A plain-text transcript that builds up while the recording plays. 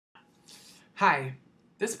Hi,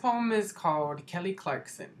 this poem is called Kelly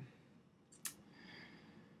Clarkson.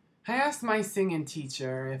 I asked my singing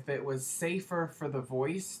teacher if it was safer for the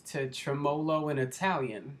voice to tremolo in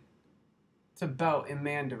Italian, to belt in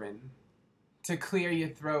Mandarin, to clear your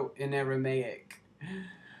throat in Aramaic.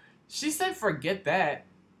 She said, forget that.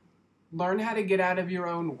 Learn how to get out of your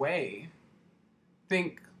own way.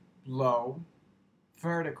 Think low,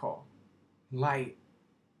 vertical, light.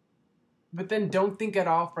 But then don't think at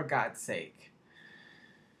all, for God's sake.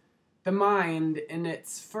 The mind, in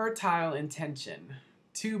its fertile intention,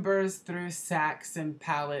 tubers through sacs and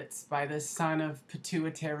pallets by the sun of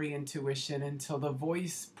pituitary intuition until the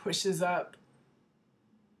voice pushes up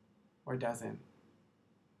or doesn't.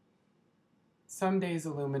 Some days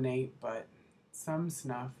illuminate, but some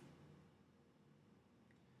snuff.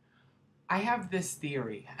 I have this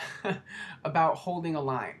theory about holding a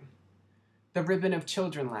line, the ribbon of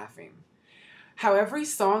children laughing. How every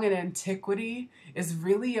song in antiquity is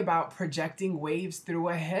really about projecting waves through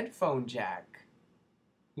a headphone jack,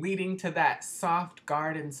 leading to that soft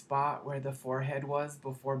garden spot where the forehead was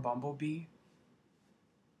before Bumblebee.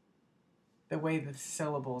 The way the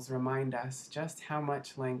syllables remind us just how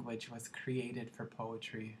much language was created for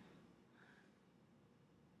poetry.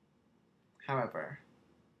 However,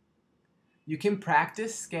 you can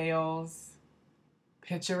practice scales,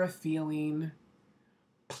 picture a feeling,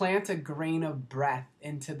 plant a grain of breath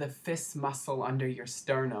into the fist muscle under your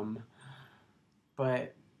sternum,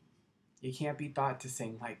 but you can't be thought to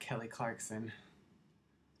sing like Kelly Clarkson.